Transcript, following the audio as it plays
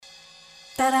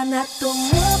Tara na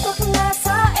tumutok na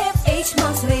sa FH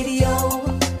Moms Radio.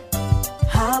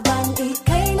 Habang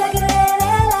ika'y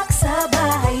nagre-relax sa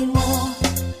bahay mo,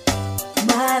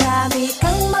 marami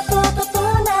kang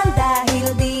matututunan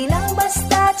dahil di lang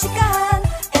basta chikahan.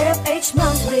 FH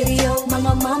Moms Radio,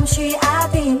 mga mamshi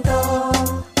atin to.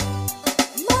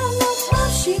 Mga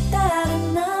mamshi, tara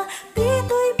na,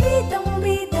 dito'y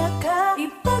bidang-bida ka.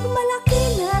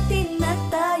 Ipagmalaki natin na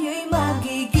tayo'y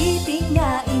magigiting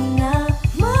na ina.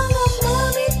 Mga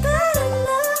mami, tara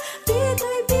na,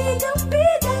 dito'y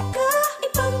bidang-bida ka.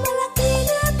 Ipagmalaki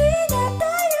natin na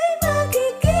tayo'y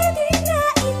magigiting na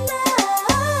ina.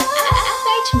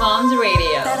 FH Moms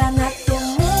Radio. Tara na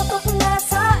tumutok na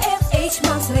sa FH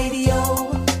Moms Radio.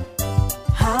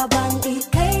 Habang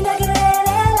ika'y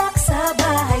nagre-relax sa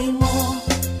bahay mo,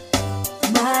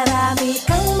 marami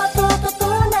kang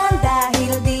matututunan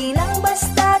dahil di lang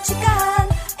basta chikahan.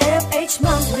 FH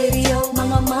Moms Radio,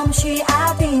 mga mamshi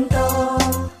atin to.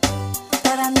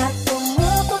 Tara na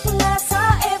tumutok na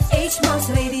sa FH Moms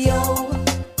Radio.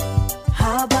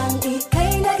 Habang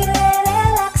ika'y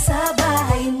nagre-relax sa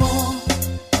bahay mo,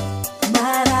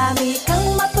 marami kang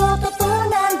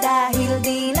matututunan dahil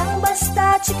di lang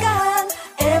basta chikahan.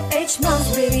 FH Moms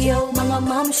Radio, mga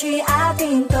mamshi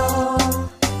atin to.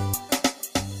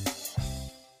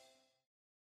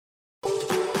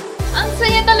 Ang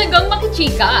saya talagang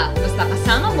makichika. Basta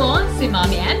kasama mo si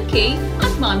Mommy MK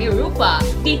at Mommy Rupa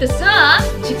dito sa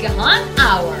Chikahan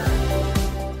Hour.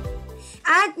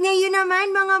 At ngayon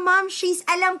naman mga momshies,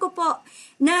 alam ko po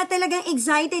na talagang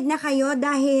excited na kayo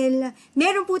dahil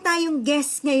meron po tayong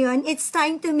guest ngayon. It's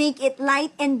time to make it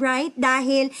light and bright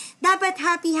dahil dapat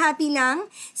happy-happy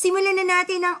lang. Simulan na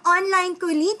natin ang online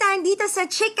kulitan dito sa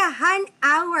Chikahan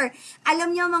Hour.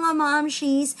 Alam niyo mga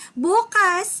momshies,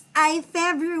 bukas ay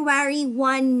February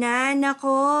 1 na.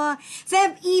 Nako,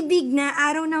 Feb-ibig na,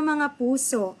 araw ng mga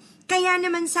puso. Kaya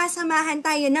naman sasamahan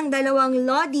tayo ng dalawang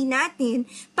lodi natin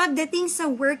pagdating sa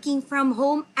working from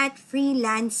home at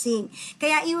freelancing.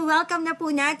 Kaya i-welcome na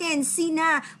po natin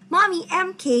sina Mommy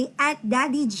MK at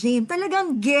Daddy Jim.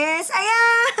 Talagang guest!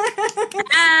 Ayan!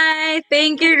 Hi!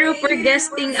 Thank you, Ru, for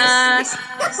guesting us.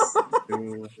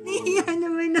 Niya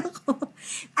naman ako.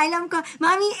 Alam ko,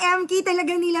 Mommy MK,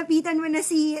 talagang nilapitan mo na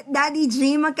si Daddy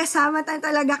Jim. Magkasama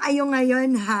talaga kayo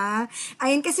ngayon, ha?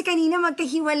 Ayan, kasi kanina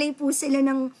magkahiwalay po sila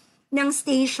ng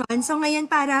station. So, ngayon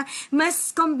para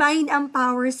mas combined ang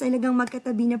powers, talagang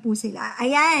magkatabi na po sila.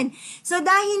 Ayan. So,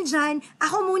 dahil dyan,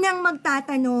 ako munang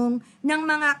magtatanong ng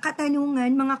mga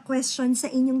katanungan, mga questions sa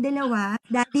inyong dalawa,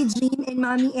 Daddy Jim and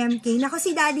Mommy MK. Nako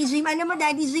si Daddy Jim, alam mo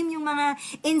Daddy Jim, yung mga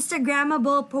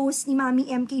Instagrammable post ni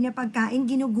Mommy MK na pagkain,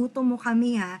 ginugutom mo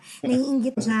kami ha.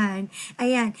 Naiinggit dyan.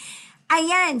 Ayan.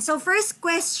 Ayan. So, first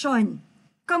question.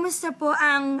 Kamusta po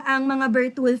ang mga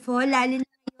Bertulfo, lalo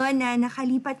na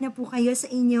nakalipat na po kayo sa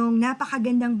inyong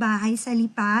napakagandang bahay sa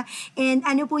Lipa, and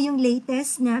ano po yung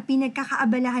latest na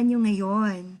pinagkakaabalahan nyo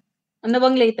ngayon? Ano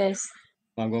bang latest?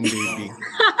 Bagong baby.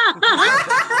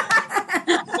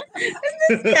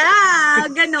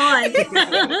 Ganon.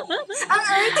 Ang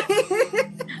arte!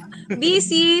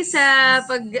 Busy sa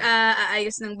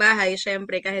pag-aayos ng bahay.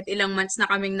 Syempre, kahit ilang months na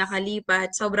kaming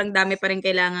nakalipat, sobrang dami pa rin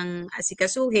kailangang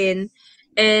asikasuhin.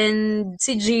 And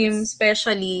si Jim,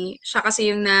 especially, siya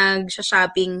kasi yung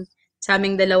nag-shopping sa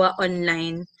aming dalawa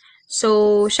online.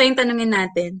 So, siya yung tanungin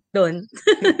natin doon.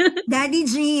 Daddy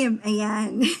Jim,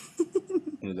 ayan.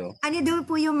 Ano daw? Ano daw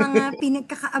po yung mga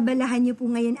pinagkakaabalahan nyo po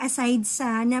ngayon aside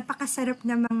sa napakasarap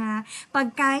na mga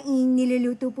pagkain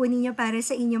niluluto po ninyo para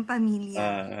sa inyong pamilya?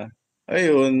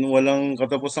 Ayun, walang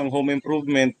katapusang home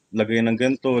improvement. Lagay ng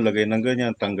ganito, lagay ng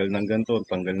ganyan, tanggal ng ganito,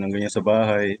 tanggal ng ganyan sa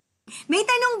bahay. May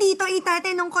tanong dito,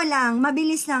 itatanong ko lang,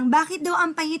 mabilis lang, bakit daw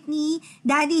ang payat ni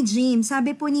Daddy Jim?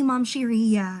 Sabi po ni Ma'am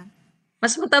Shiria.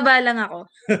 Mas mataba lang ako.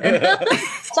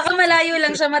 Saka malayo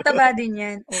lang siya, mataba din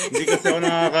yan. Oh. Hindi kasi ako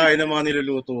nakakain ng mga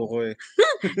niluluto ko eh.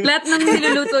 Lahat ng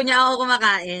niluluto niya ako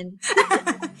kumakain.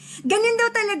 Ganun daw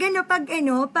talaga no,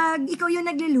 pag ikaw yung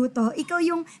nagluluto, ikaw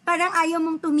yung parang ayaw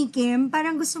mong tumikim,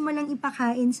 parang gusto mo lang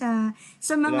ipakain sa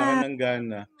Wala mga... ka ng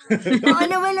gana. Oo,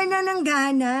 nawala na ng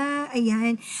gana.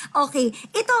 Ayan. Okay.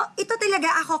 Ito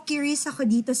talaga ako, curious ako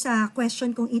dito sa question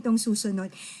kong itong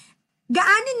susunod.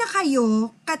 Gaano na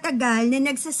kayo katagal na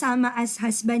nagsasama as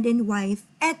husband and wife?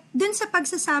 At dun sa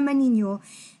pagsasama ninyo,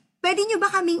 pwede nyo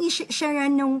ba kaming i-share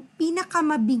ng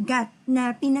pinakamabigat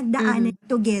na pinagdaanan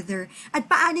together? At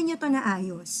paano nyo to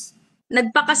naayos?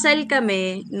 Nagpakasal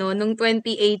kami nung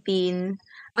 2018.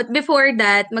 But before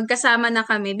that, magkasama na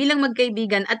kami bilang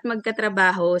magkaibigan at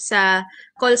magkatrabaho sa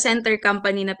call center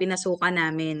company na pinasukan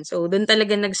namin. So, doon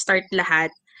talaga nag-start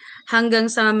lahat hanggang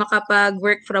sa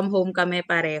makapag-work from home kami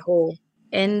pareho.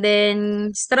 And then,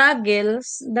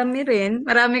 struggles, dami rin.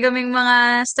 Marami kaming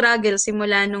mga struggles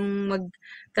simula nung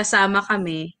magkasama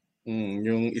kami.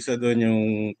 Yung isa doon, yung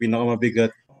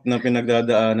pinakamabigat na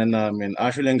pinagdadaanan namin.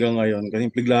 Actually hanggang ngayon,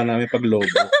 kasi bigla namin paglobo.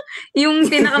 Yung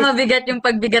pinakamabigat yung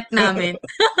pagbigat namin.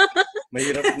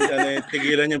 Mahirap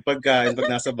tigilan yung pagkain pag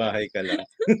nasa bahay ka lang.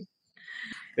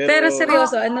 Pero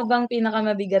seryoso, ano bang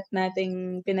pinakamabigat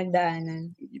nating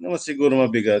pinagdaanan? Hindi naman siguro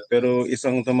mabigat, pero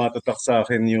isang tumatatak sa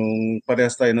akin yung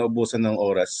parehas tayo naubusan ng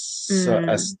oras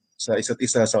sa isa't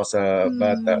isa sa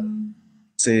bata.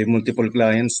 Kasi multiple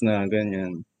clients na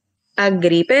ganyan.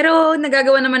 Agree. Pero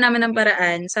nagagawa naman namin ng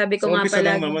paraan. Sabi ko Sa nga umpisa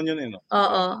lang palagi. naman yun eh, no?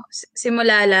 Oo.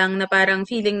 Simula lang na parang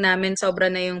feeling namin sobra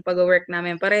na yung pag-work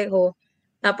namin pareho.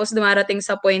 Tapos dumarating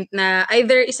sa point na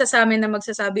either isa sa amin na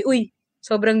magsasabi, uy,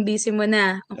 sobrang busy mo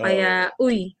na. O kaya,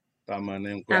 uy, Tama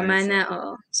na yung tama clients. na,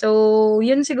 oo. So,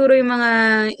 yun siguro yung mga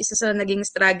isa sa naging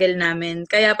struggle namin.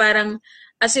 Kaya parang,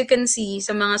 as you can see,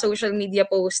 sa mga social media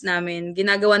posts namin,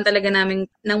 ginagawan talaga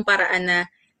namin ng paraan na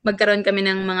magkaroon kami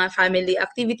ng mga family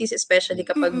activities, especially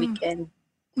kapag weekend.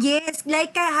 Yes,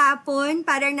 like kahapon,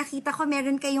 parang nakita ko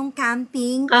meron kayong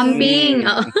camping. Camping,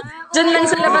 oo. Diyan lang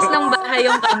sa labas ng bahay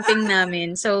yung camping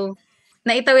namin. So,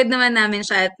 naitawid naman namin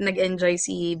siya at nag-enjoy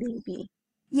si baby.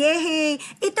 Yay!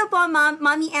 Ito po,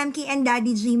 Mommy MK and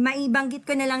Daddy G, maibanggit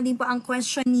ko na lang din po ang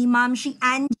question ni Ma'am si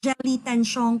Angeli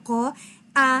Tansyongko.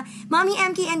 Mommy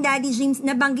MK and Daddy James,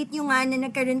 nabanggit nyo nga na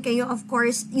nagkaroon kayo, of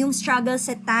course, yung struggle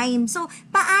sa time. So,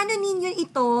 paano ninyo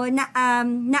ito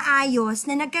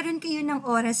naayos na nagkaroon kayo ng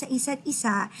oras sa isa't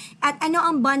isa? At ano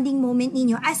ang bonding moment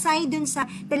ninyo? Aside dun sa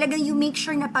talagang you make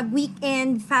sure na pag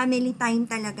weekend, family time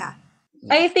talaga.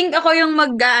 I think ako yung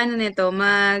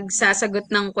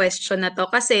magsasagot ng question na to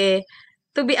kasi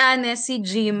to be honest, si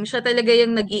Jim, siya talaga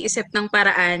yung nag-iisip ng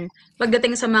paraan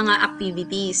pagdating sa mga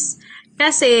activities.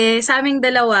 Kasi sa aming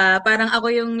dalawa, parang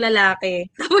ako yung lalaki.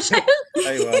 Tapos siya yung,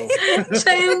 Ay, wow.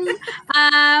 siya yung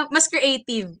mas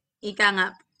creative. Ika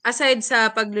nga. Aside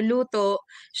sa pagluluto,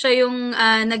 siya yung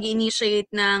nag-initiate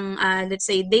ng, let's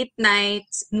say, date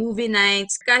nights, movie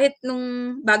nights. Kahit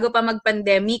nung bago pa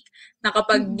mag-pandemic,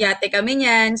 nakapag-yate kami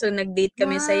niyan. So, nag-date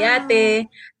kami sa yate.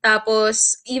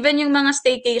 Tapos, even yung mga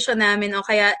staycation namin o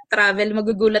kaya travel,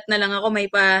 magugulat na lang ako may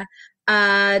pa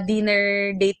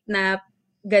dinner date na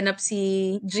ganap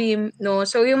si Jim, no?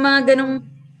 So, yung mga ganong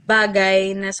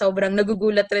bagay na sobrang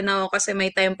nagugulat rin ako kasi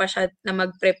may time pa siya na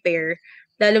mag-prepare.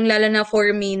 Lalong-lalo na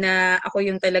for me na ako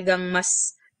yung talagang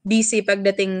mas busy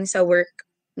pagdating sa work,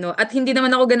 no? At hindi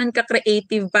naman ako ganun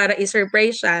ka-creative para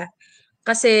i-surprise siya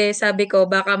kasi sabi ko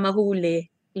baka mahuli,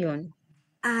 yun.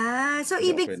 So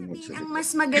ibig sabihin, ang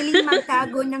mas magaling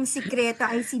magtago ng sikreto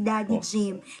ay si Daddy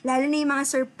Jim. Lalo na yung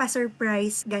mga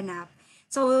pa-surprise ganap.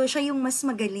 So, siya yung mas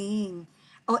magaling.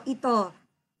 O ito,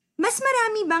 mas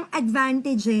marami bang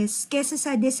advantages kesa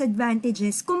sa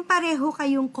disadvantages kung pareho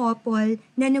kayong couple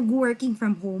na nag-working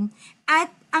from home? At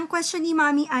ang question ni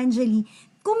Mami Angeli,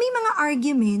 kung may mga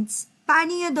arguments,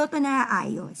 paano nyo daw ito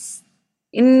naaayos?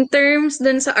 In terms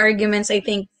dun sa arguments, I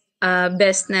think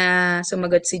best na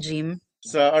sumagot si Jim.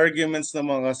 Sa arguments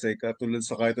naman kasi, katulad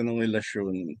sa kahit anong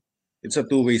relasyon, it's a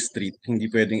two-way street. Hindi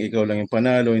pwedeng ikaw lang yung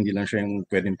panalo, hindi lang siya yung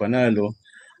pwedeng panalo.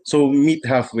 So, meet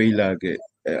halfway lagi.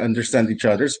 Understand each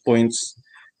other's points.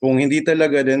 Kung hindi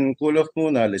talaga, then cool off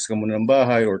muna, alis ka muna ng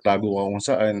bahay or tago ka kung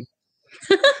saan.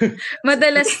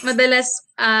 Madalas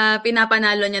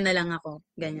pinapanalo niya na lang ako.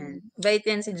 Ganyan. Bait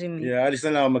yan si Jimmy. Yeah, alis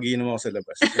na lang ako, mag-iinom ako sa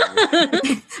labas.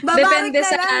 Depende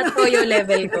sa toyo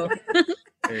level ko.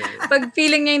 Pag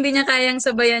feeling niya hindi niya kayang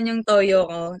sabayan yung toyo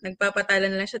ko,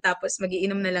 nagpapatalo na lang siya tapos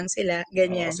magiinom na lang sila.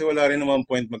 Ganyan. Kasi wala rin naman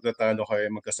point magtatalo kayo,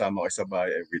 magkasama kayo sa bahay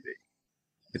everyday.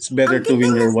 It's better to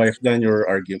win your wife than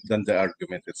the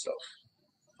argument itself.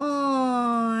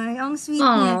 Ay, ang sweet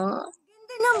niya.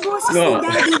 Ganda ng boses No. ni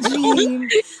Daddy Jim.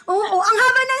 Oo, ang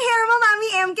haba ng hair mo,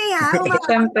 Mami MK, ha?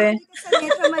 Siyempre. Dito sa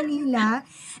Metro Manila.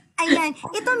 Ayan,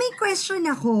 ito may question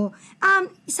ako.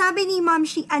 Sabi ni Ma'am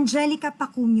si Angelica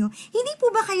Pacunyo, hindi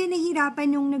po ba kayo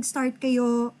nahirapan nung nag-start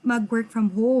kayo mag-work from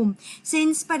home?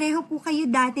 Since pareho po kayo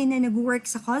dati na nag-work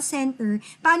sa call center,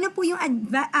 paano po yung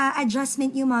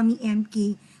adjustment yung Mami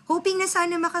MK? Hoping na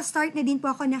sana makastart na din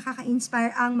po ako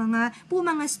nakaka-inspire ang mga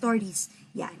stories.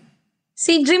 Yan.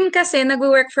 Si Jim kasi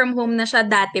nag-work from home na siya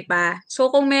dati pa. So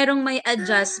kung merong may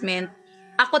adjustment,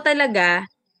 ako talaga,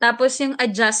 tapos yung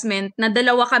adjustment na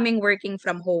dalawa kaming working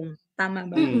from home. Tama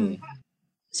ba?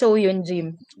 So yun,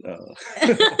 Jim.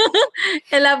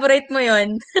 Elaborate mo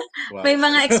yun. Wow. May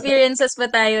mga experiences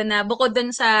ba tayo na bukod dun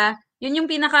sa Yun yung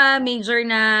pinaka-major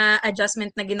na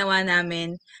adjustment na ginawa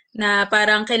namin na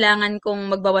parang kailangan kong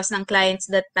magbawas ng clients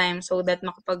that time so that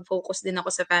makapag-focus din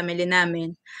ako sa family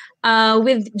namin.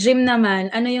 With gym naman,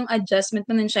 ano yung adjustment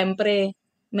mo nun? Syempre,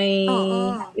 may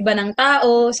Oo. iba ng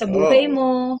tao sa buhay Oo. mo.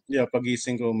 Yeah,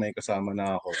 pagising ko may kasama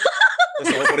na ako.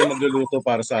 Tapos ako pa rin magluluto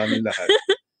para sa amin lahat.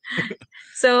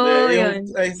 So, Yung,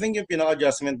 yun. I think yung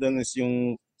pinaka-adjustment doon is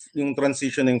yung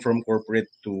transitioning from corporate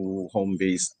to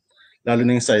home-based. Lalo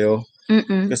na yung sa'yo.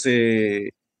 Mm-mm. Kasi,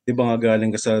 di ba nga galing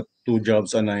ka sa 2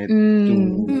 jobs a night to,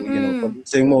 Mm-mm. pag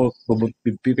sa'yo mo,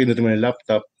 pipinutin mo yung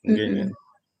laptop, Mm-mm. ganyan.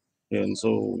 Yun,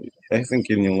 so, I think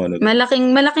yun yung ano.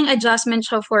 Malaking adjustment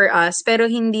siya for us, pero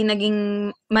hindi naging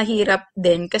mahirap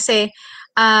din. Kasi,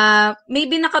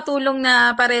 maybe nakatulong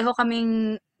na pareho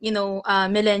kaming,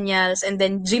 millennials, and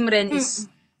then Jim rin is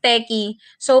techie.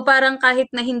 So, parang kahit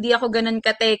na hindi ako ganun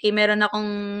ka-techie, meron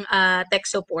akong tech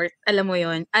support. Alam mo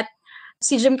yon. At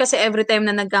si Jim kasi every time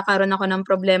na nagkakaroon ako ng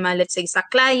problema, let's say sa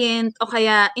client, o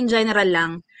kaya in general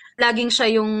lang, laging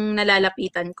siya yung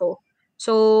nalalapitan ko.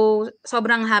 So,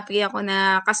 sobrang happy ako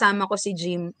na kasama ko si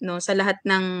Jim, no, sa lahat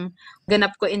ng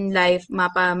ganap ko in life,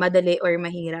 madali or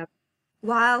mahirap.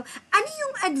 Wow. Ano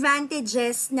yung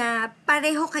advantages na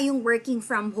pareho kayong working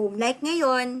from home? Like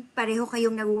ngayon, pareho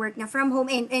kayong nag-work na from home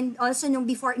and also nung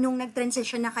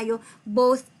nag-transition na kayo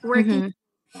both working.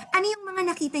 Ano yung mga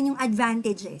nakita niyong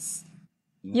advantages?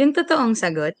 Yung totoong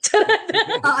sagot.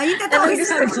 Oo, yung totoo.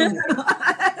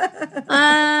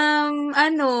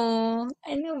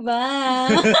 Ano ba?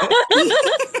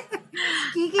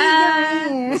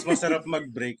 Kikiligay. Mas masarap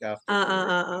mag-break after.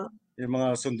 Oo. Yung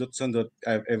mga sundot-sundot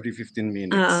every 15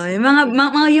 minutes.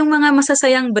 Oo, yung mga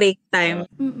masasayang break time.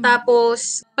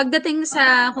 Tapos, pagdating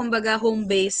sa, kumbaga, home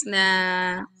base na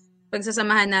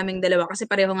pagsasamahan naming dalawa, kasi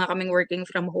pareho nga kaming working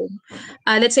from home.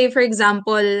 Let's say, for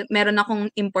example, meron akong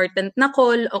important na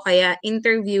call o kaya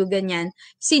interview, ganyan.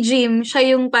 Si Jim,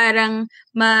 siya yung parang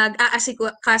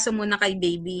mag-aasikaso muna kay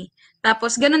baby.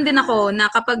 Tapos, ganun din ako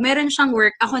na kapag meron siyang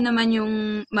work, ako naman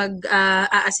yung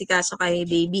mag-aasikaso kay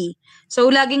baby. So,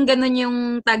 laging ganun yung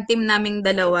tag team naming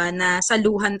dalawa na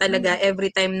saluhan talaga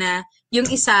every time na yung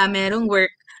isa merong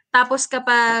work. Tapos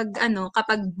kapag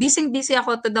busy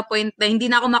ako to the point na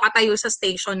hindi na ako makatayo sa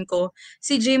station ko,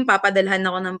 si Jim, papadalhan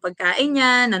ako ng pagkain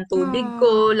niya, ng tubig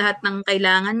ko, lahat ng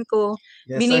kailangan ko,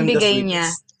 Yes, binibigay I'm the niya.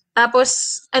 sweetest. Tapos,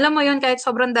 alam mo yun, kahit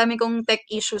sobrang dami kong tech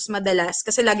issues madalas,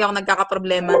 kasi lagi ako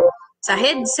nagkakaproblema sa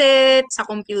headset, sa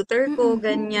computer ko,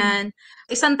 ganyan.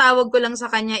 Isang tawag ko lang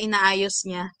sa kanya, inaayos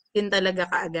niya. Yun talaga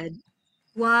kaagad.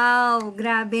 Wow,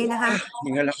 grabe.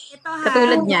 Hingalak. Ito ha.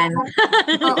 Katulad niyan.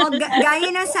 Oo, gaya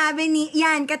ng sabi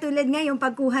yan, katulad nga yung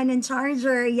pagkuha ng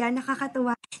charger, yan,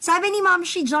 nakakatuwa. Sabi ni Ma'am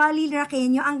si Jolly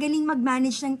Raqueño, ang galing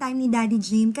mag-manage ng time ni Daddy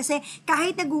Jim kasi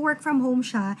kahit nag-work from home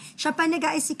siya pa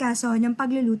nag-aasikaso ng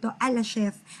pagluluto ala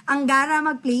chef. Ang gara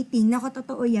mag-plating, nako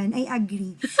totoo yan, I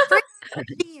agree. For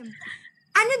Jim,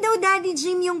 ano daw Daddy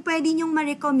Jim yung pwede niyong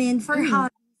ma-recommend for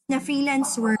hobbies na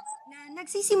freelance work na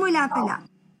nagsisimula pa lang?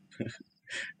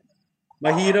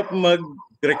 Mahirap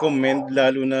mag-recommend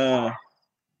lalo na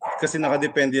kasi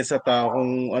nakadepende sa tao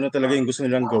kung ano talaga yung gusto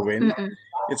nilang gawin.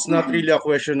 It's not really a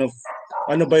question of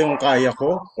ano ba yung kaya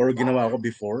ko or ginawa ko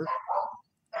before.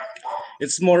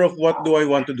 It's more of what do I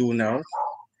want to do now?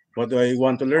 What do I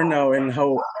want to learn now and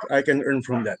how I can earn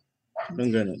from that.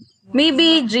 Yung ganun.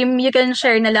 Maybe, Jim, you can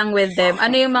share na lang with them.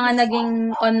 Ano yung mga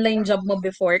naging online job mo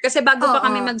before? Kasi bago pa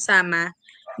kami magsama,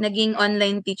 naging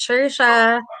online teacher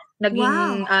siya,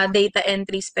 naging data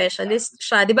entry specialist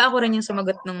siya. Di ba ako rin yung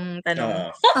sumagot ng tanong?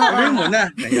 Tuloy mo na.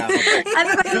 Nahiya ka pa. Ano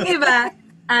ba yung iba?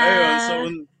 Ayun, so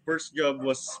first job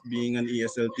was being an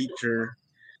ESL teacher.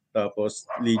 Tapos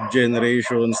lead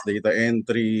generations, data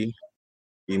entry,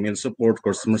 email support,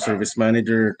 customer service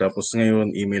manager. Tapos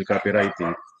ngayon, email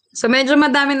copywriting. So medyo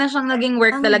madami na siyang naging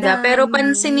work Ang talaga. dami. Pero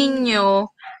pansinin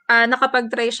nyo,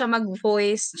 nakapag-try siya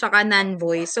mag-voice tsaka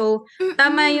non-voice. So,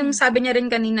 tama yung sabi niya rin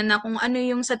kanina na kung ano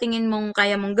yung sa tingin mong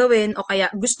kaya mong gawin o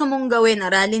kaya gusto mong gawin,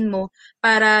 aralin mo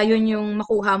para yun yung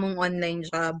makuha mong online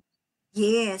job.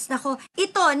 Yes. Nako,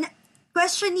 ito,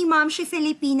 question ni Ma'am si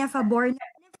Filipina Fabor.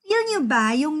 Feel nyo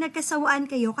ba yung nagkasawaan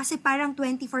kayo kasi parang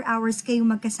 24 hours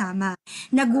kayong magkasama?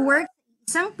 Nag-work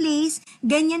sa isang place,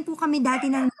 ganyan po kami dati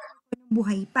ng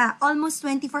buhay pa. Almost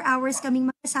 24 hours kaming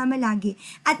magkasama lagi.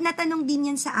 At natanong din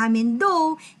yan sa amin.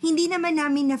 Though, hindi naman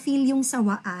namin na-feel yung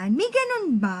sawaan. May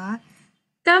ganun ba?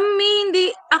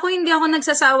 Ako hindi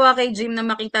nagsasawa kay Jim na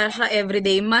makita siya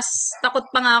everyday. Mas takot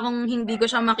pa nga akong hindi ko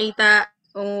siya makita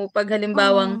O pag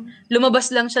halimbawang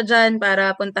lumabas lang siya dyan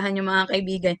para puntahan yung mga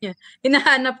kaibigan niya,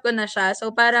 hinahanap ko na siya.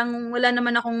 So parang wala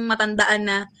naman akong matandaan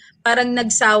na parang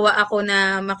nagsawa ako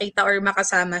na makita or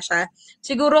makasama siya.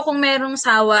 Siguro kung merong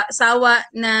sawa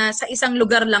na sa isang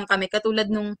lugar lang kami,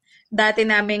 katulad nung dati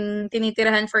naming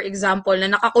tinitirahan for example, na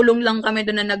nakakulong lang kami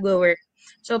doon na nag-work.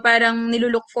 So parang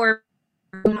nilulook for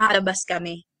makalabas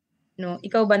kami. No?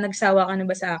 Ikaw ba, nagsawa ka na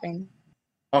ba sa akin?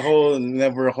 Ako,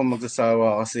 never ako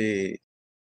magsasawa kasi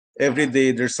every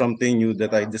day there's something new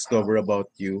that I discover about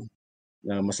you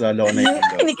na mas lalo ako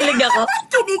naiinggit. Kinikilig ako.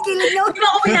 Kinikilig na. Hindi mo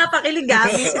ako pinapakilig,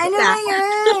 Busy Ano ka. ba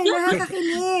yan?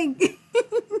 Nakakakilig.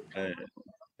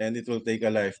 And it will take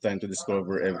a lifetime to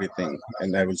discover everything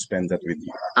and I will spend that with you.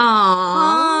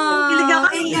 Aww. Kilig ako.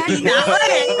 Kilig ako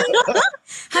eh.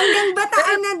 Hanggang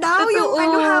bataan na daw yung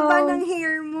Totoo. haba ng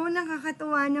hair mo.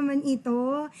 Nakakatuwa naman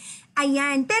ito.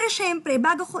 Ayan. Pero syempre,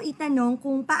 bago ko itanong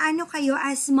kung paano kayo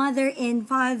as mother and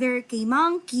father kay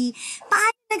Monkey,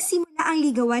 paano nagsimula ang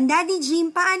ligawan? Daddy Jim,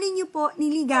 paano niyo po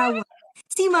niligawan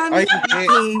si Mami Ay, hindi.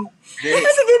 Monkey?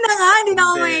 Sige na nga, hindi na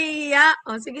ako Hindi. mahihiya.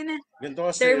 O, sige na. Ganito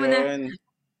kasi Share mo na. yun.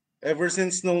 Ever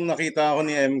since nung nakita ako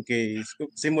ni MK,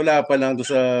 simula pa lang do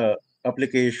sa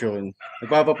application,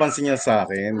 nagpapapansin niya sa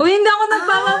akin. Uy, hindi ako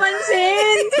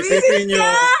nagpapapansin. Isipin niyo,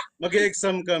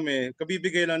 mag-exam kami,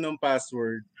 kabibigay lang ng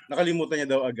password, nakalimutan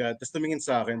niya daw agad, tapos tumingin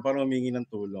sa akin para humingi ng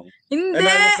tulong. Hindi. And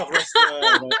I was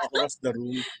across the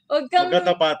room. Huwag kang...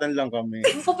 Magkatapatan lang kami.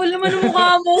 Ang kapal naman ng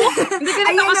mukha mo. Hindi ka Ayan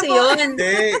nito na kasi po. yun.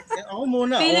 Hindi, ako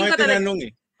muna. Ako Feeling nga ko talaga. tinanong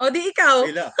eh. O, di ikaw.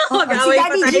 Sila. Si Mag-away pa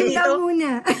Daddy tayo Jim dito. daw muna.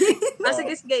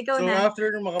 Sige, sige, ikaw So na. after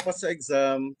makapas sa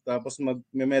exam, tapos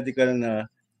mag-medical na,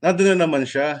 nandun na naman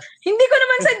siya. Hindi ko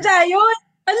naman sadya yun.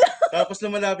 Ala. Tapos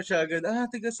lumalapit siya agad,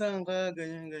 tiga saan ka,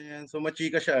 ganyan, ganyan. So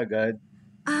machika siya agad.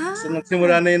 Ah, So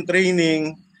nagsimula na yung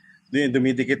training,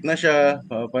 dumidikit na siya,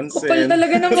 Kapal papansin.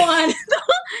 talaga ng mukha nito.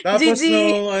 Tapos Gigi.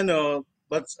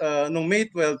 nung May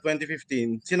 12,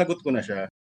 2015, sinagot ko na siya.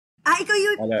 ikaw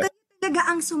yung Wala. talaga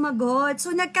ang sumagot. So,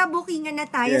 nagkabukingan na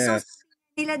tayo. So, Yes.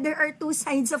 sabi nila, there are two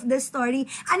sides of the story.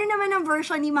 Ano naman ang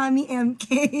version ni Mami MK?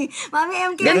 Mami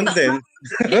MK, Ganun din.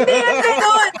 Hindi yan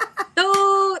ganun. So,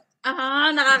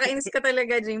 nakakainis ka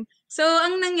talaga, Jim. So,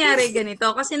 ang nangyari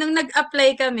ganito, kasi nung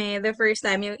nag-apply kami the first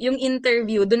time, yung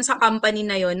interview dun sa company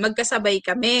na yon, magkasabay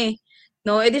kami.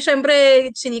 No, edi syempre,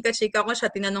 sinika-chika ko siya,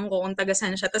 tinanong ko kung taga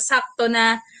saan siya. Tapos sakto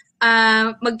na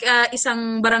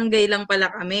isang barangay lang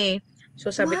pala kami. So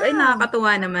sabi ko, ay Wow.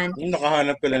 nakakatuwa naman. Yung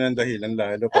nakahanap ko lang ng dahilan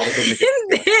lalo para dumikit.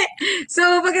 Hindi. So,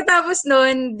 pagkatapos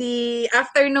nun,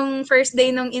 after nung first day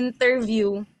nung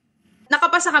interview,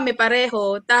 nakapasa kami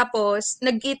pareho. Tapos,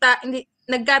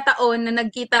 nagkataon na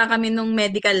nagkita kami nung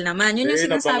medical naman. Yun yung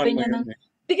sinasabi Nabangan mo niya yun ng, eh.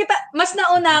 mas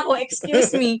nauna ako,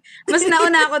 excuse me. Mas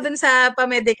nauna ako dun sa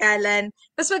pamedikalan.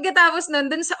 Tapos pagkatapos nun,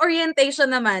 dun sa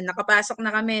orientation naman, nakapasok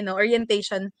na kami, no,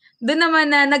 orientation, dun naman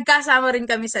na nagkasama rin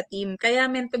kami sa team. Kaya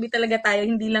meant to be talaga tayo,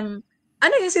 hindi lang,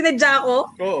 ano yung sinadya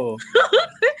ko? Oo.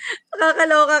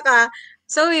 Nakakaloka ka.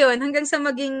 So yun, hanggang sa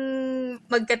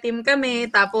magka-team kami.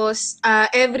 Tapos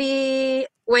every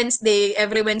Wednesday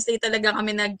talaga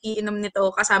kami nag-iinom nito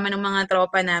kasama ng mga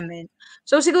tropa namin.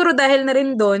 So siguro dahil na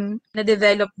rin doon,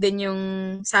 na-develop din yung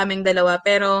sa aming dalawa.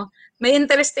 Pero may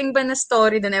interesting ba na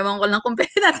story doon? Ewan ko lang kung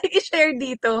pwede natin i-share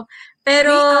dito.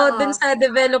 Pero doon sa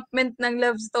development ng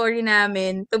love story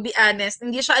namin, to be honest,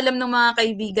 hindi siya alam ng mga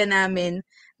kaibigan namin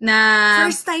na...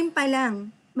 first time pa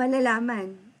lang,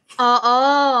 malalaman.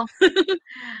 Oo.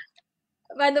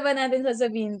 Paano ba natin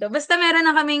sasabihin to? Basta meron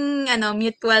na kaming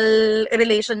mutual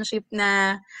relationship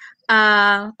na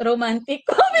romantic.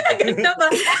 Pinaganda ba?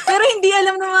 Pero hindi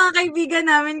alam ng mga kaibigan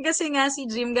namin kasi nga si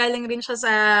Jim galing rin siya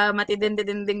sa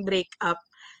matidindi-dinding breakup.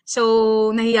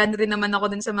 So, nahiyan rin naman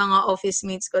ako dun sa mga office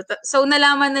mates ko. So,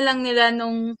 nalaman na lang nila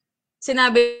nung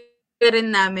sinabi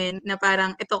rin namin na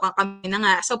parang ito kami na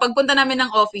nga. So, pagpunta namin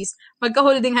ng office,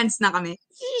 magka-holding hands na kami.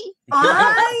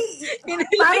 Ay!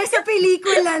 Parang sa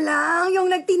pelikula lang, yung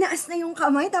nagtinaas na yung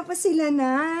kamay, tapos sila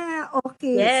na.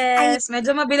 Okay. Ay, Yes,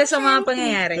 medyo mabilis ang mga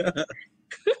pangyayari.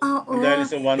 oo. Dahil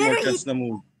sa one Pero more chance na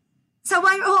move.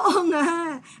 oo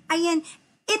nga. Ayan.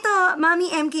 Ito,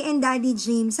 Mami MK and Daddy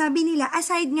James, sabi nila,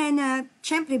 aside nga na,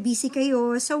 syempre, busy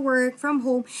kayo sa work, from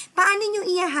home, paano nyo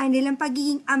i-handle ang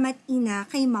pagiging ama't ina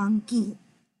kay Monkey?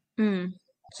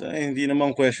 So, hindi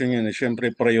naman question yun.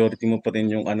 Siyempre, priority mo pa rin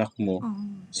yung anak mo. Oh.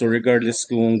 So, regardless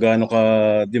kung gaano ka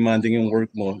demanding yung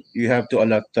work mo, you have to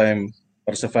allot time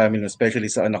para sa family,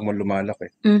 especially sa anak mo lumalaki.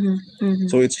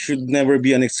 So, it should never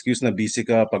be an excuse na busy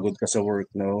ka, pagod ka sa work,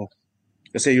 no?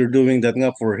 Kasi you're doing that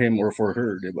nga for him or for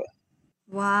her, di ba?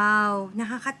 Wow,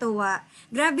 nakakatuwa.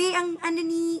 Grabe ang ano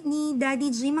ni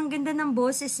Daddy Jim, ang ganda ng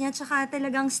boses niya, tsaka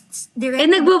talagang direct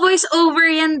na Nagvo-voice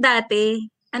over yan dati.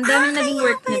 Ang daming naging kaya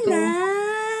work nito. pala.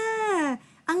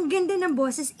 Ang ganda ng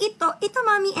boses. Ito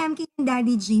Mommy MK and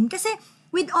Daddy Jim. Kasi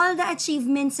with all the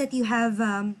achievements that you have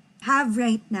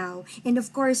right now, and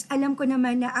of course, alam ko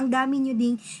naman na ang dami nyo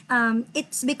ding,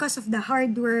 it's because of the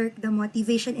hard work, the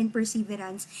motivation, and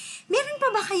perseverance. Meron pa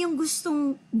ba kayong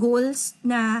gustong goals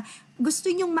na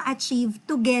gusto nyong ma-achieve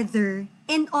together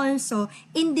and also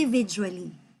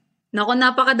individually? Naku,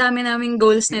 napakadami naming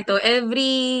goals nito.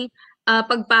 Every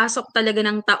pagpasok talaga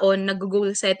ng taon,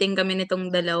 nag-goal setting kami nitong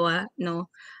dalawa,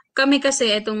 no? Kami kasi,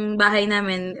 itong bahay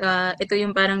namin, ito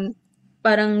yung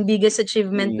parang biggest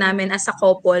achievement namin as a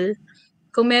couple.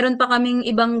 Kung meron pa kaming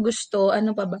ibang gusto,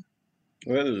 ano pa ba?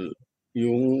 Well,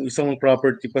 yung isang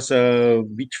property pa sa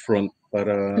beachfront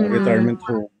para retirement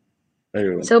home.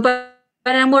 Ayun. So,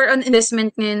 parang more on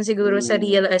investment ngayon siguro sa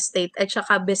real estate at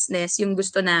saka business yung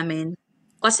gusto namin.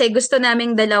 Kasi gusto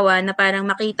naming dalawa na parang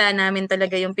makita namin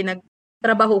talaga yung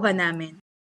pinagtrabahuhan namin.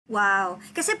 Wow.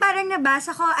 Kasi parang nabasa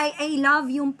ko, I love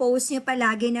yung post niyo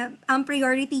palagi na ang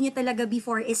priority niyo talaga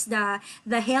before is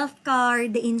the health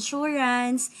card, the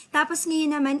insurance, tapos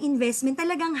ngayon naman investment,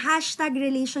 talagang hashtag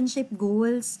relationship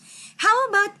goals. How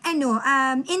about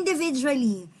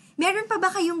individually? Meron pa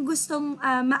ba kayong gustong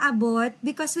maabot?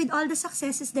 Because with all the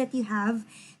successes that you have,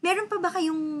 meron pa ba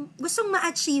kayong gustong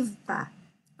ma-achieve pa?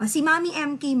 O, si Mami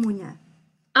MK muna.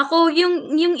 Ako,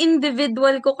 yung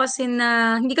individual ko kasi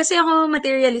na, hindi kasi ako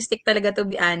materialistic talaga to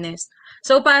be honest.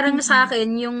 So parang sa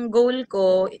akin, yung goal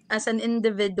ko as an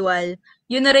individual,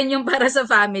 yun na rin yung para sa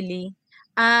family.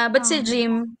 But si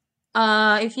Jim,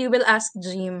 if you will ask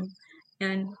Jim,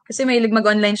 yan. Kasi mahilig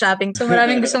mag-online shopping. So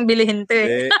maraming gustong bilihin to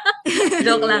eh.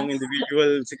 Joke lang. Yung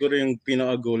individual, siguro yung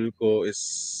pinaka-goal ko is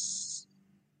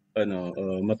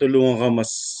matulungan ka, mas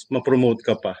ma-promote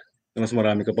ka pa. Mas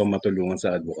marami ka pa matulungan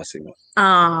sa advocacy mo.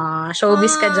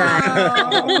 Showbiz ka dyan.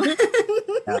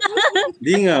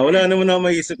 Di nga, wala naman ako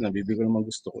maisip na. Bibig ko naman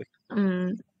gusto ko.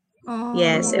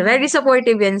 Yes, very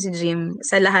supportive yan si Jim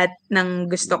sa lahat ng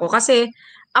gusto ko. Kasi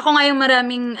ako nga yung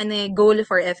maraming goal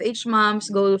for FH Moms,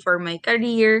 goal for my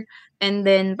career, and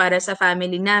then para sa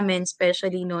family namin,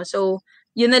 especially, no? So,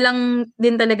 yun na lang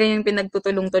din talaga yung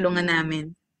pinagtutulong-tulungan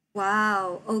namin.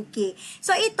 Wow, okay.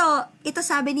 So ito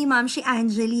sabi ni Ma'am si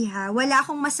Angeli ha, wala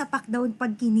akong masapak daw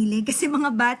pag kinilig kasi mga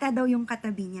bata daw yung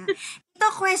katabi niya. Ito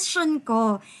question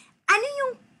ko, ano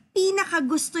yung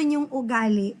pinakagusto niyong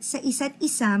ugali sa isa't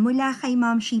isa mula kay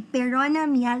Ma'am si Perona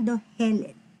Mialdo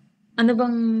Helet? Ano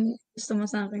bang gusto mo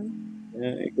sa akin?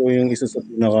 Ikaw yung isa sa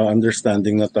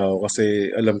pinaka-understanding na tao kasi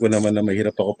alam ko naman na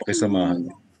mahirap ako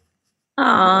pakisamahan.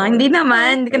 Hindi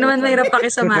naman. Hindi ka naman mahirap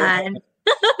pakisamahan.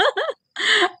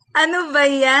 Ano ba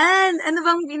yan? Ano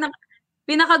bang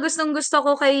pinakagustong gusto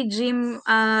ko kay Jim?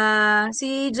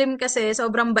 Si Jim kasi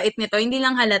sobrang bait nito. Hindi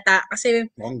lang halata kasi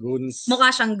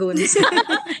mukha siyang goons.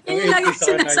 Yun yung lagi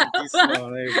sinasabi.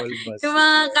 Yung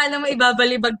mga kala mo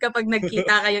ibabalibag kapag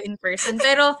nagkita kayo in person.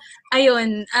 Pero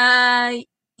ayun,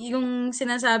 yung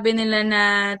sinasabi nila na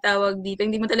tawag dito,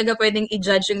 hindi mo talaga pwedeng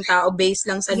i-judge yung tao based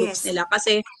lang sa looks nila.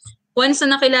 Kasi once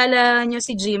na nakilala niyo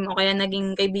si Jim o kaya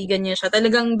naging kaibigan niya siya,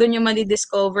 talagang doon yung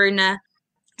madi-discover na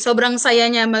sobrang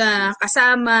saya niya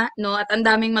makasama, no? At ang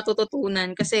daming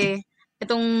matututunan kasi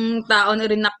itong taon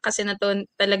rin kasi na to,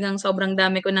 talagang sobrang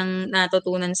dami ko nang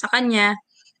natutunan sa kanya,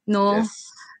 no?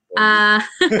 Yes.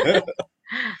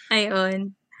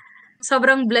 Ayun.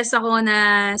 Sobrang blessed ako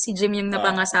na si Jim yung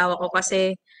napangasawa ko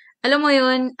kasi alam mo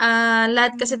yun,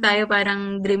 lahat kasi tayo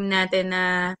parang dream natin na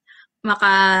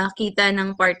makakita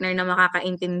ng partner na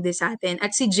makakaintindi sa atin.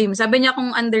 At si Jim, sabi niya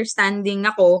kung understanding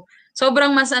ako,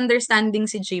 sobrang mas understanding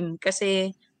si Jim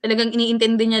kasi talagang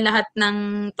iniintindi niya lahat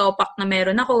ng topak na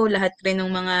meron ako, lahat rin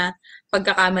ng mga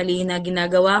pagkakamali na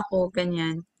ginagawa ko,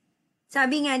 ganyan.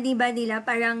 Sabi nga, di ba nila,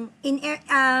 parang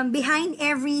behind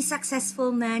every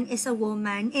successful man is a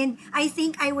woman. And I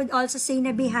think I would also say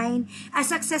na behind a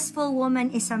successful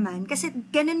woman is a man. Kasi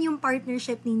ganun yung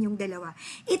partnership ninyong dalawa.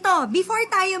 Ito, before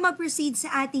tayo mag-proceed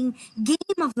sa ating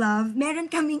game of love, meron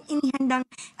kaming inihandang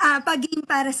pag-game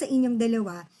para sa inyong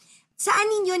dalawa. Saan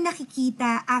ninyo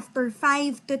nakikita after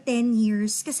 5 to 10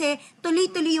 years? Kasi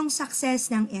tuloy-tuloy yung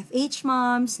success ng FH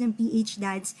Moms, ng PH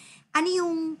Dads. Ano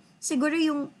yung, siguro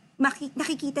yung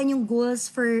nakikita yung goals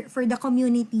for the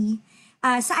community?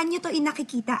 Saan nyo to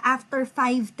nakikita after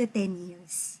 5 to 10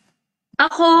 years?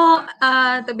 Ako,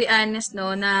 to be honest,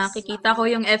 no, nakikita ko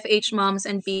yung FH Moms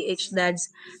and PH Dads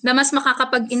na mas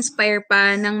makakapag-inspire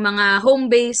pa ng mga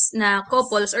home-based na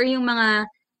couples or yung mga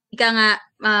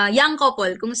young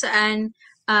couple kung saan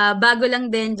bago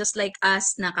lang din, just like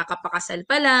us, nakakapakasal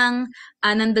pa lang,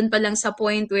 nandun pa lang sa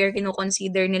point where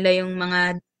kino-consider nila yung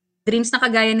mga dreams na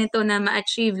kagaya nito na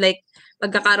ma-achieve, like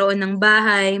pagkakaroon ng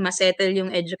bahay, masettle yung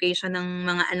education ng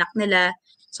mga anak nila.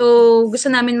 So,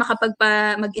 gusto namin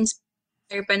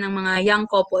mag-inspire pa ng mga young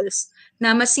couples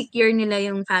na mas secure nila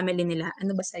yung family nila.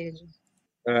 Ano ba sa'yo, Jim?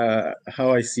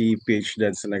 How I see PH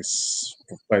Dads the next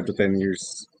 5 to 10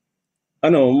 years.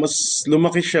 Mas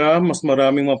lumaki siya, mas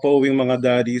maraming mapauwing mga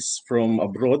daddies from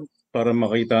abroad para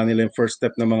makita nila yung first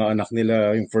step ng mga anak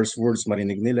nila, yung first words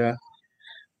marinig nila,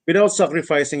 without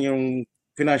sacrificing yung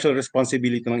financial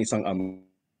responsibility ng isang ama.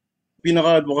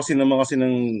 Pinaka-advocacy naman kasi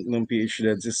ng PH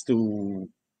Dads is to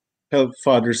help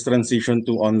fathers transition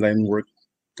to online work.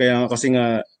 Kaya kasi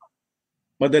nga,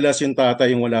 madalas yung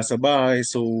tatay yung wala sa bahay,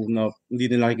 so hindi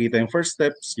nila nakikita yung first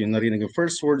steps, yung narinig yung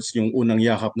first words, yung unang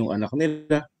yakap ng anak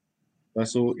nila.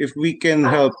 So if we can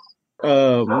help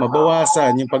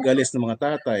mabawasan yung pag-alis ng mga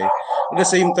tatay, at the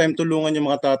same time tulungan yung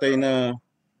mga tatay na,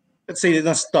 let's say,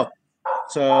 na stuck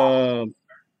sa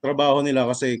trabaho nila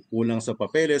kasi kulang sa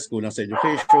papeles, kulang sa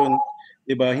education,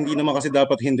 diba? Hindi naman kasi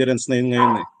dapat hindrance na yun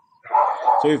ngayon eh.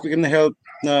 So if we can help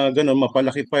na gano'n,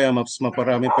 mapalaki pa yan, mas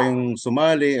maparami pa yung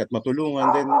sumali at matulungan,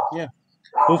 then yeah,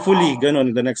 hopefully gano'n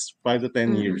in the next 5 to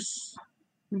 10 years.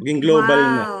 Maging global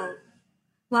na.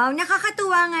 Wow,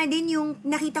 nakakatuwa nga din yung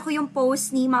nakita ko yung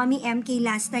post ni Mommy MK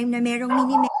last time na merong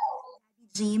mini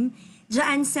gym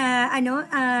diyan sa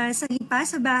sa lipa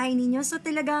sa bahay ninyo. So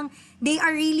talagang they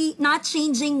are really not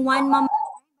changing one mom,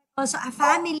 but also a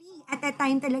family at a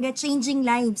time, talaga changing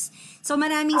lives. So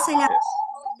maraming salamat.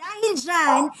 Dahil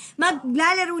dyan,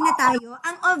 maglalaro na tayo.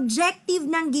 Ang objective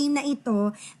ng game na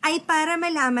ito ay para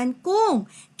malaman kung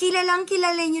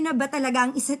kilalang-kilala nyo na ba talaga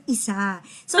ang isa't isa.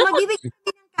 So magbibigay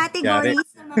ng categories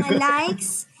sa mga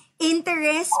likes,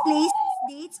 interest, places,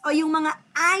 dates, o yung mga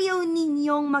ayaw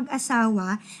ninyong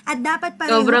mag-asawa. At dapat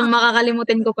pareho... Sobrang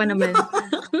makakalimutin ko pa naman.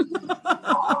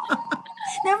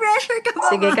 Na-pressure ka ba?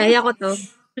 Sige, kaya ko to.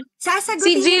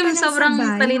 Sasagutin Si Jim, niyo pa ng sobrang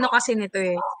sabay. talino kasi nito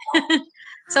eh.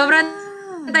 Sobrang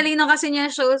talino kasi niya,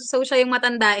 so siya yung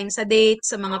matandaing sa date,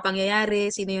 sa mga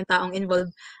pangyayari, sino yung taong involved.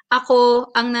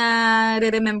 Ako, ang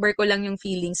nare-remember ko lang yung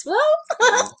feelings. Wow!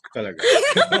 Talaga.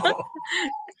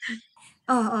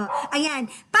 Oo. Ayan.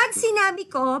 Pag sinabi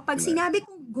ko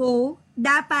go,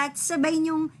 dapat sabay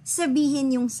niyong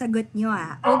sabihin yung sagot niyo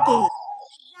Okay.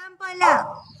 Example lang.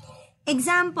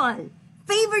 Example.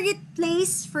 Favorite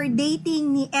place for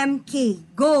dating ni MK.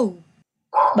 Go.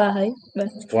 Bahay?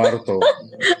 Kwarto.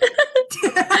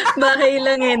 Bahay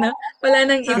lang eh, no? Wala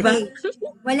nang iba. Okay.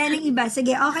 Wala nang iba.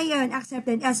 Sige, okay yun.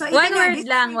 Accepted. So, ito One na, word this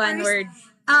is lang, my one first- word.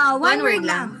 One word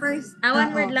lang. First.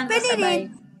 One word lang Pwede kasabay. rin.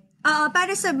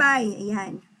 Para sabay.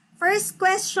 Ayan. First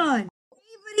question.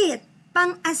 Favorite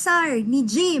pang-asar ni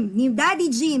Jim, ni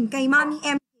Daddy Jim, kay Mommy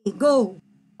MK. Go.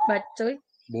 Batchoy?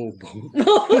 Bobo.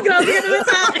 Oh, grabe ka naman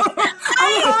sa akin.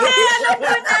 Ay, alam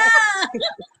ko na!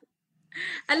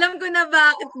 Alam ko na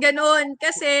bakit ganun.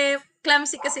 Kasi,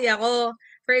 clumsy kasi ako.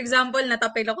 For example,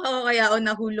 natapil ako, kaya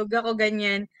nahulog ako,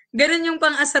 ganyan. Ganun yung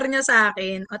pang-asar niya sa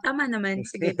akin. Tama naman.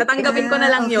 Sige, tatanggapin ko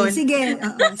na lang Okay, yun. sige.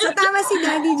 So, tama si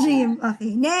Daddy Jim.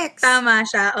 Okay, next. Tama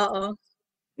siya, oo.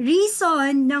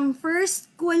 Reason ng first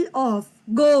cool off.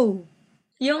 Go.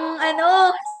 Yung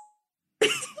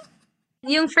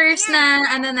yung first na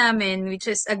namin,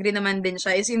 which is agree naman din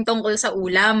siya, is yung tungkol sa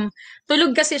ulam.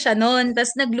 Tulog kasi siya noon,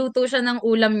 tas nagluto siya ng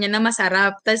ulam niya na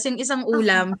masarap. Tas yung isang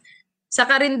ulam, sa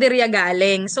karinderya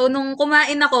galing. So, nung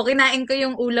kumain ako, kinain ko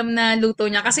yung ulam na luto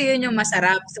niya kasi yun yung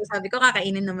masarap. So, sabi ko,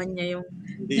 kakainin naman niya yung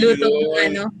luto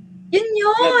Yun. Yun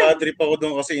yun! Na-bad trip ako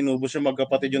doon kasi inubos yung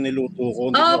magkapatid yung niluto ko.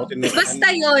 Hindi ko tinirahan. Basta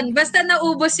yun. Basta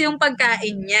naubos yung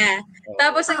pagkain niya.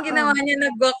 Tapos ang ginawa niya,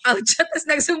 nag-walk out siya, tapos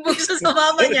nagsumbong siya sa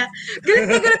mama niya. Galit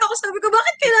na galit ako. Sabi ko,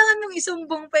 bakit kailangan mong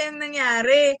isumbong pa yung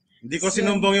nangyari? Hindi ko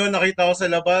sinumbong yun, nakita ko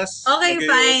sa labas. Okay,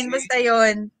 fine. Basta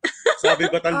yun. Sabi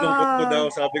ko, lungkot ko daw.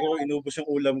 Sabi ko, inubos yung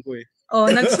ulam ko eh.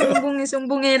 Nagsumbong,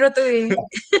 sumbongero to eh.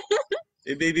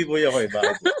 Baby boy ako eh,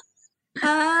 bakit?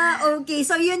 Okay.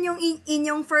 So, yun yung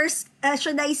inyong first,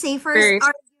 should I say, first First.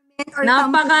 argument or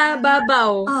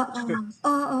Napakababaw.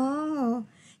 Oo.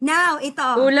 Now, ito.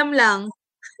 Ulam lang.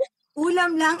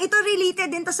 Ulam lang. Ito related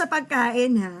din to sa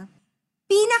pagkain, ha?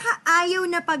 Pinakaayaw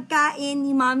na pagkain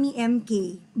ni Mommy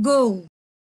MK. Go.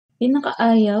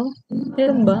 Pinakaayaw?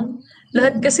 Meron ba?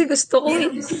 Lahat kasi gusto ko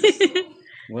eh.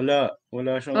 Wala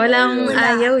siyang Walang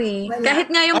Wala. ayaw eh. Wala. Kahit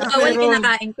nga yung bawal meron.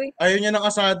 kinakain ko eh. Ayaw niya ng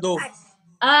asado.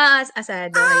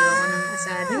 Asado. Ayoko ng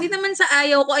asado. Hindi naman sa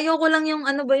ayaw ko. Ayaw ko lang yung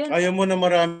ano ba yun? Ayaw mo na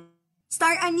marami.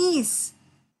 Star anise.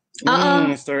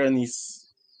 Oo. Star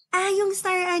anise. Yung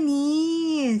star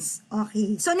anise.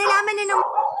 Okay. So, nalaman na naman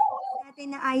natin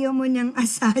na ayaw mo ng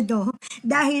asado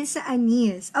dahil sa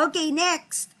anise. Okay,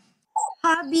 next.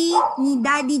 Hobby ni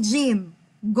Daddy Jim.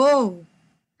 Go.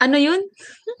 Ano yun?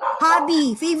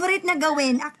 Hobby. Favorite na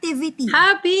gawin. Activity.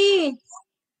 Happy!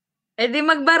 Eh di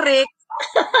magbarik.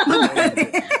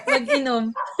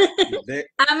 Mag-inom. Hindi.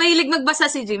 Mahilig magbasa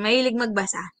si Jim. Mahilig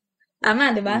magbasa.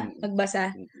 Tama, di ba?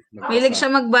 Magbasa. Magbasa. Mahilig siya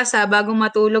magbasa. Bago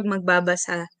matulog,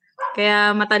 magbabasa.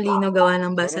 Kaya matalino gawa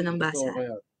ng basa ng basa. Ito,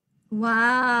 kaya,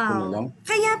 Wow. Ano lang?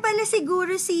 Kaya pala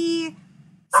siguro si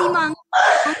Mang,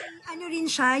 ano rin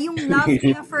siya, yung love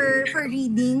niya for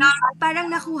reading,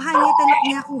 parang nakuha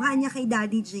niya kay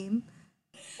Daddy Jim.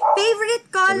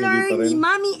 Favorite color Pero hindi pa ni rin.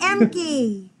 Mommy MK.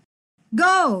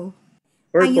 Go!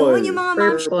 Purple. Ayun, yung mga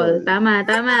ma'am. Purple. Tama.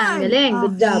 Galing.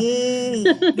 Good job. Okay.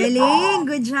 Galing.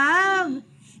 Good job.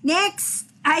 Next.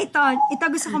 Ito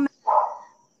gusto ko.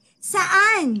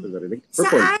 Saan? Purple.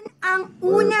 Saan ang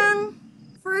unang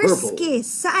first Purple.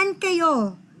 kiss? Saan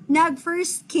kayo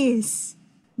nag-first kiss?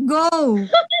 Go!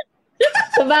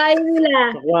 Sa bahay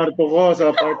nila. Sa kwarto ko,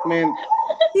 sa apartment.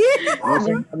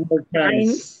 More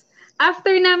chance.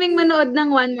 After naming manood ng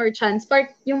One More Chance,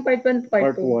 yung part 1,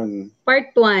 part 2. Part 1.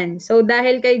 Part 1. So,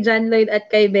 dahil kay John Lloyd at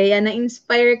kay Bea,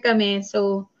 na-inspire kami.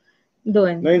 So,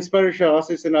 doon. Na-inspire siya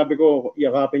kasi sinabi ko,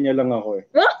 yakapin niya lang ako eh.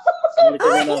 Hindi ko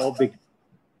na ako big.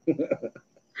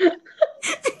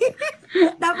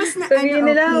 Tapos na Sabihin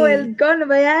nila, okay. wild ko, ano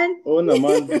ba yan? Oo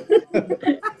naman.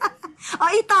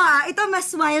 Ito mas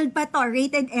wild pa to.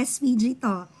 Rated SPG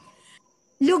to.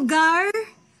 Lugar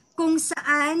kung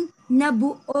saan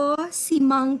nabuo si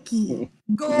Monkey.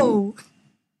 Go!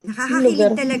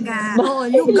 Nakakakilig talaga.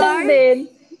 Lugar.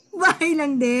 Bahay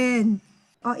lang din.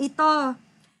 Ito.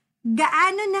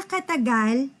 Gaano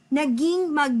nakatagal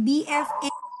naging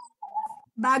mag-BFF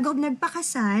bago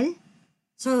nagpakasal?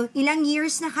 So, ilang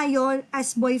years na kayo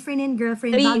as boyfriend and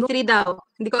girlfriend? 3 daw.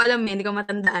 Hindi ko alam hindi ko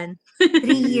matandaan. 3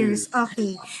 years.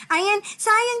 Okay. Ayan,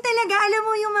 sayang talaga. Alam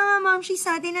mo yung mga momshies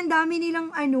sa atin, ang dami nilang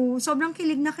sobrang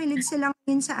kilig na kilig sila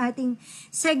ngayon sa ating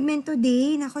segment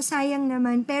today. Nako, sayang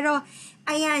naman. Pero,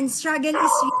 ayan, struggle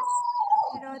is real.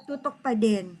 Pero tutok pa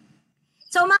din.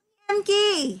 So, Mami MK.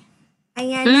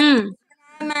 Ayan,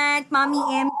 salamat, Mami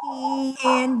MK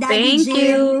and Daddy Thank Jim.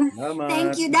 you. Salamat.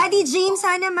 Thank you. Daddy James,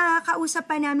 sana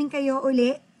makakausap pa namin kayo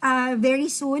uli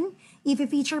very soon.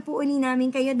 I-feature po uli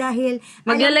namin kayo dahil...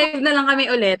 Magla-live na lang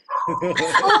kami ulit.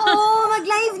 Oo,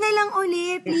 mag-live na lang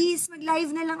uli. Please,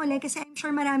 mag-live na lang uli kasi I'm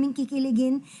sure maraming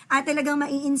kikiligin at talagang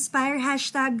mai-inspire.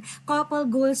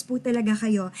 #CoupleGoals po talaga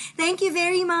kayo. Thank you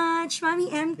very much,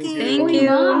 Mami MK. Thank Uy,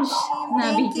 you. Moms,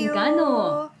 Thank nabitin you. ka,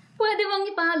 no? Pwede mong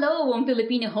i-follow ang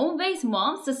Filipino Home-Based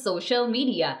Moms sa social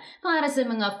media para sa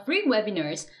mga free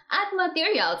webinars at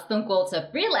materials tungkol sa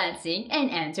freelancing and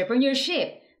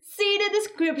entrepreneurship. See the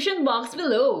description box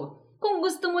below. Kung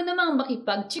gusto mo namang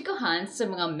makipagtsikahan sa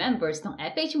mga members ng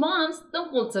FH Moms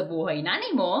tungkol sa buhay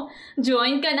nanay mo,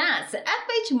 join ka na sa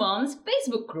FH Moms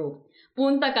Facebook group.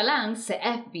 Punta ka lang sa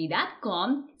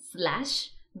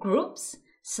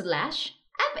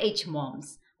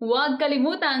fb.com/groups/FHMoms. Huwag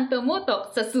kalimutang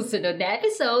tumutok sa susunod na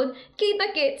episode.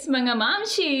 Kita-kits mga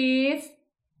momshies!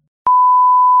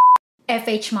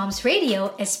 FH Moms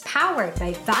Radio is powered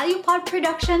by ValuePod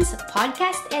Productions,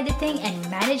 podcast editing and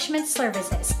management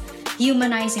services,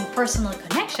 humanizing personal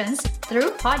connections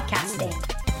through podcasting.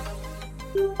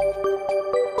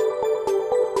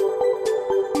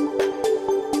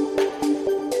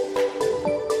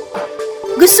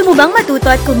 Gusto mo bang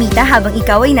matuto at kumita habang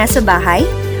ikaw ay nasa bahay?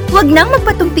 Huwag nang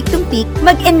magpatumpik-tumpik,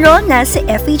 mag-enroll na sa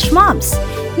FH Moms.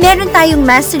 Meron tayong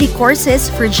mastery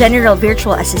courses for general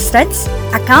virtual assistants,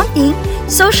 accounting,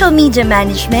 social media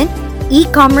management,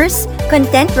 e-commerce,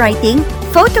 content writing,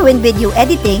 photo and video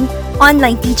editing,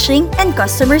 online teaching, and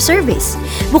customer service.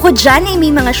 Bukod dyan ay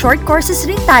may mga short courses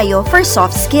rin tayo for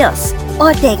soft skills.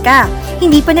 O teka,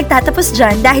 hindi pa nagtatapos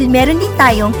dyan dahil meron din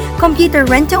tayong computer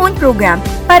rent-to-own program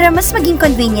para mas maging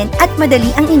convenient at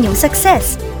madali ang inyong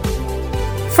success.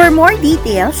 For more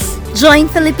details, join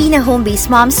Filipina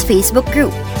Home-Based Moms Facebook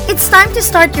group. It's time to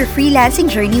start your freelancing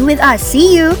journey with us.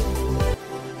 See you!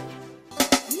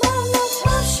 Mga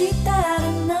moshi,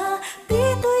 tara na,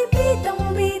 dito'y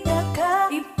bidang-bida ka.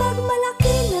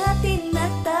 Ipagmalaki natin na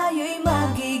tayo'y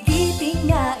magigiting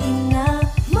na ina.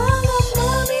 Mga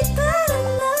mami, tara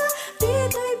na,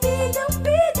 dito'y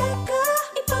bidang-bida ka.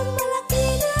 Ipagmalaki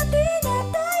natin na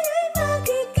tayo'y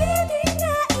magigiting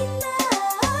na ina.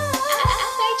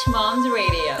 FH Moms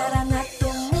Radio. Tara